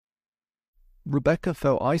Rebecca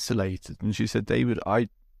felt isolated, and she said, David, I'd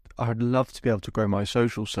love to be able to grow my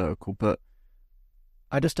social circle, but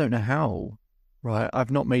I just don't know how, right?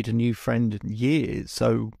 I've not made a new friend in years,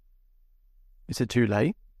 so is it too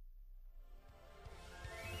late?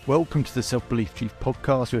 Welcome to the Self-Belief Chief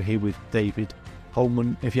podcast. You're here with David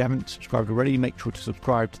Holman. If you haven't subscribed already, make sure to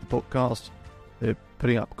subscribe to the podcast. They're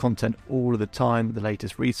putting up content all of the time, the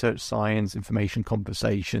latest research, science, information,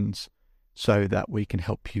 conversations, so that we can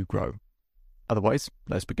help you grow. Otherwise,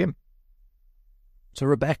 let's begin. So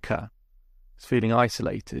Rebecca is feeling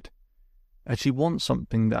isolated, and she wants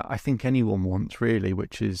something that I think anyone wants really,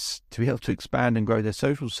 which is to be able to expand and grow their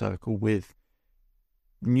social circle with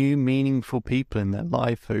new, meaningful people in their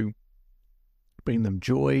life who bring them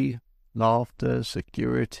joy, laughter,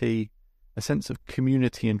 security, a sense of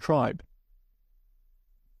community and tribe.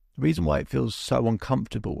 The reason why it feels so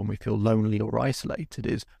uncomfortable when we feel lonely or isolated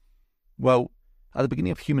is, well, at the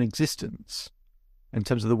beginning of human existence, in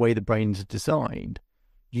terms of the way the brain is designed,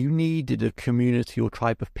 you needed a community or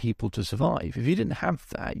tribe of people to survive. If you didn't have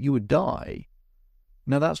that, you would die.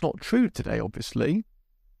 Now, that's not true today, obviously,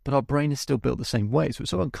 but our brain is still built the same way. So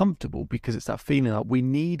it's so uncomfortable because it's that feeling that we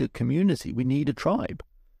need a community, we need a tribe.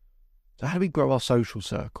 So how do we grow our social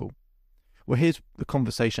circle? Well, here's the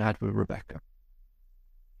conversation I had with Rebecca.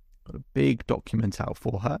 Got a big document out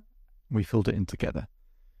for her. We filled it in together.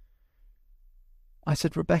 I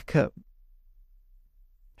said, Rebecca,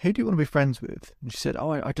 who do you want to be friends with? And she said,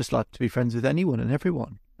 I just like to be friends with anyone and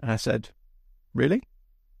everyone. And I said, really?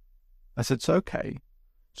 I said, so okay.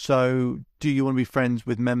 So do you want to be friends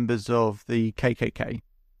with members of the KKK?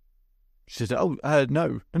 She said,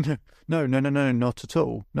 no, not at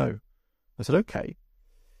all. No. I said, okay.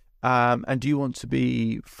 And do you want to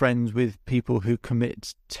be friends with people who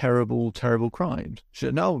commit terrible, terrible crimes? She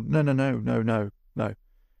said, no.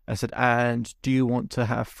 I said, and do you want to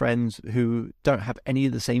have friends who don't have any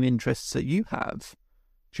of the same interests that you have?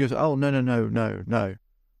 She goes, oh, no. I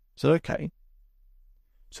said, okay.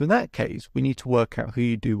 So in that case, we need to work out who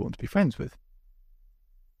you do want to be friends with.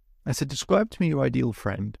 I said, describe to me your ideal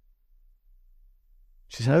friend.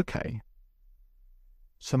 She said, okay.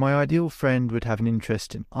 So my ideal friend would have an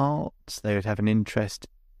interest in arts. They would have an interest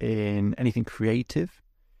in anything creative.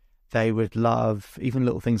 They would love even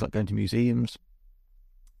little things like going to museums.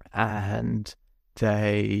 And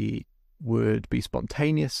they would be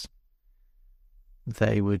spontaneous.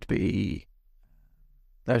 They would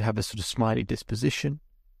have a sort of smiley disposition.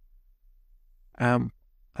 And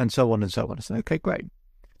so on and so on. I said, okay, great.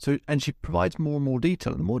 So, and she provides more and more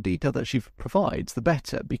detail, and the more detail that she provides, the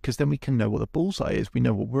better, because then we can know what the bullseye is. We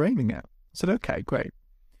know what we're aiming at. I said, okay, great.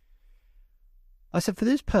 I said, for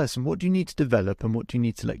this person, what do you need to develop and what do you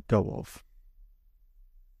need to let go of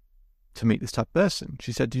to meet this type of person?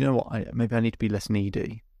 She said, do you know what? Maybe I need to be less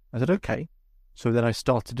needy. I said, okay. So then I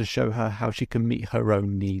started to show her how she can meet her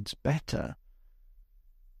own needs better.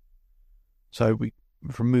 So we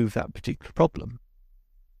remove that particular problem.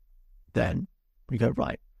 Then we go,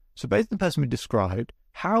 right. So based on the person we described,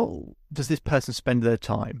 how does this person spend their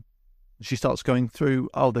time? She starts going through,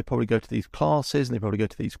 they probably go to these classes and they probably go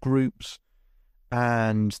to these groups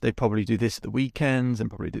and they probably do this at the weekends and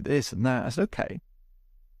probably do this and that. I said, okay.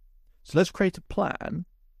 So let's create a plan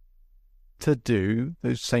to do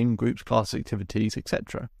those same groups, class activities,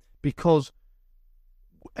 etc. Because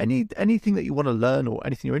anything that you want to learn or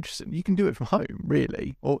anything you're interested in, you can do it from home,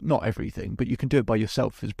 really. Or not everything, but you can do it by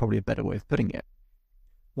yourself is probably a better way of putting it.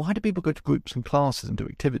 Why do people go to groups and classes and do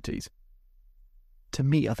activities? To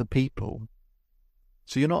meet other people.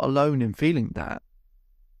 So you're not alone in feeling that.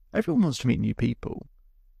 Everyone wants to meet new people.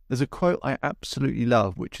 There's a quote I absolutely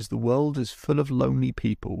love, which is, the world is full of lonely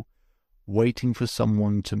people waiting for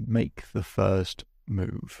someone to make the first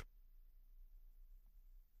move.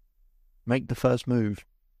 Make the first move.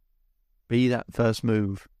 Be that first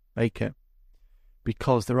move. Make it.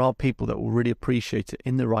 Because there are people that will really appreciate it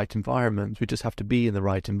in the right environment. We just have to be in the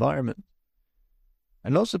right environment.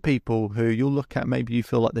 And lots of people who you'll look at, maybe you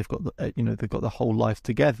feel like they've got they've got the whole life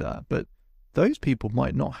together, but those people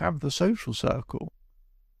might not have the social circle.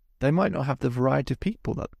 They might not have the variety of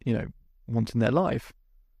people that, want in their life,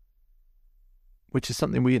 which is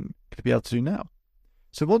something we're going to be able to do now.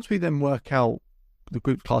 So once we then work out the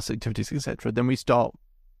group, class activities, etc., then we start,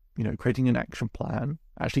 creating an action plan,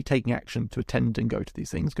 actually taking action to attend and go to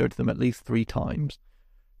these things, go to them at least 3 times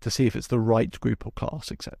to see if it's the right group or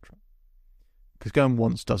class, etc. Because going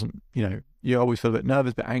once doesn't, you always feel a bit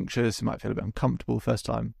nervous, a bit anxious, you might feel a bit uncomfortable the first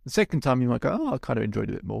time. The second time you might go, I kind of enjoyed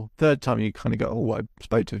it a bit more. Third time you kind of go, I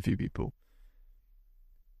spoke to a few people.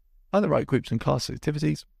 Are the right groups and class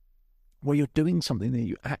activities where you're doing something that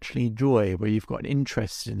you actually enjoy, where you've got an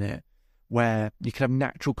interest in it, where you can have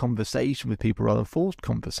natural conversation with people rather than forced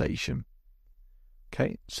conversation.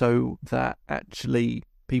 Okay, so that actually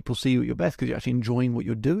people see you at your best because you're actually enjoying what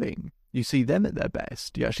you're doing. You see them at their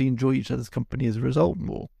best. You actually enjoy each other's company as a result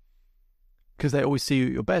more. Because they always see you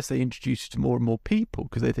at your best, they introduce you to more and more people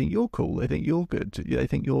because they think you're cool, they think you're good, they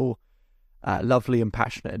think you're lovely and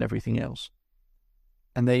passionate and everything else.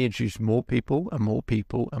 And they introduce more people and more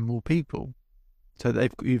people and more people. So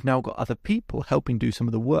you've now got other people helping do some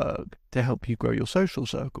of the work to help you grow your social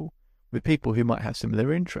circle with people who might have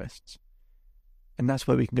similar interests. And that's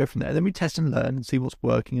where we can go from there. And then we test and learn and see what's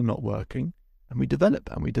working and not working. And we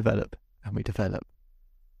develop and we develop and we develop.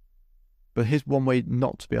 But here's one way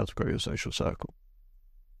not to be able to grow your social circle.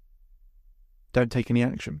 Don't take any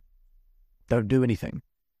action. Don't do anything.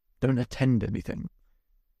 Don't attend anything.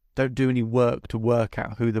 Don't do any work to work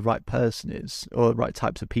out who the right person is or the right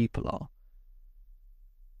types of people are.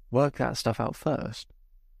 Work that stuff out first.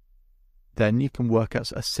 Then you can work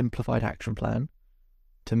out a simplified action plan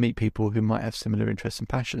to meet people who might have similar interests and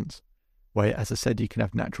passions, where, as I said, you can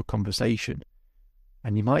have natural conversation.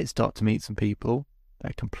 And you might start to meet some people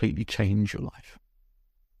that completely change your life.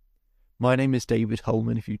 My name is David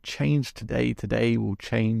Holman. If you change today, today will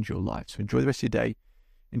change your life. So enjoy the rest of your day.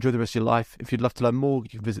 Enjoy the rest of your life. If you'd love to learn more, you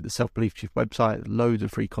can visit the Self-Belief Chief website. There's loads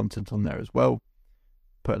of free content on there as well.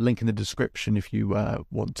 Put a link in the description if you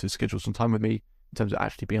want to schedule some time with me in terms of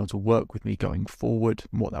actually being able to work with me going forward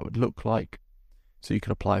and what that would look like. So you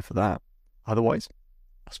can apply for that. Otherwise,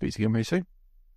 I'll speak to you again very soon.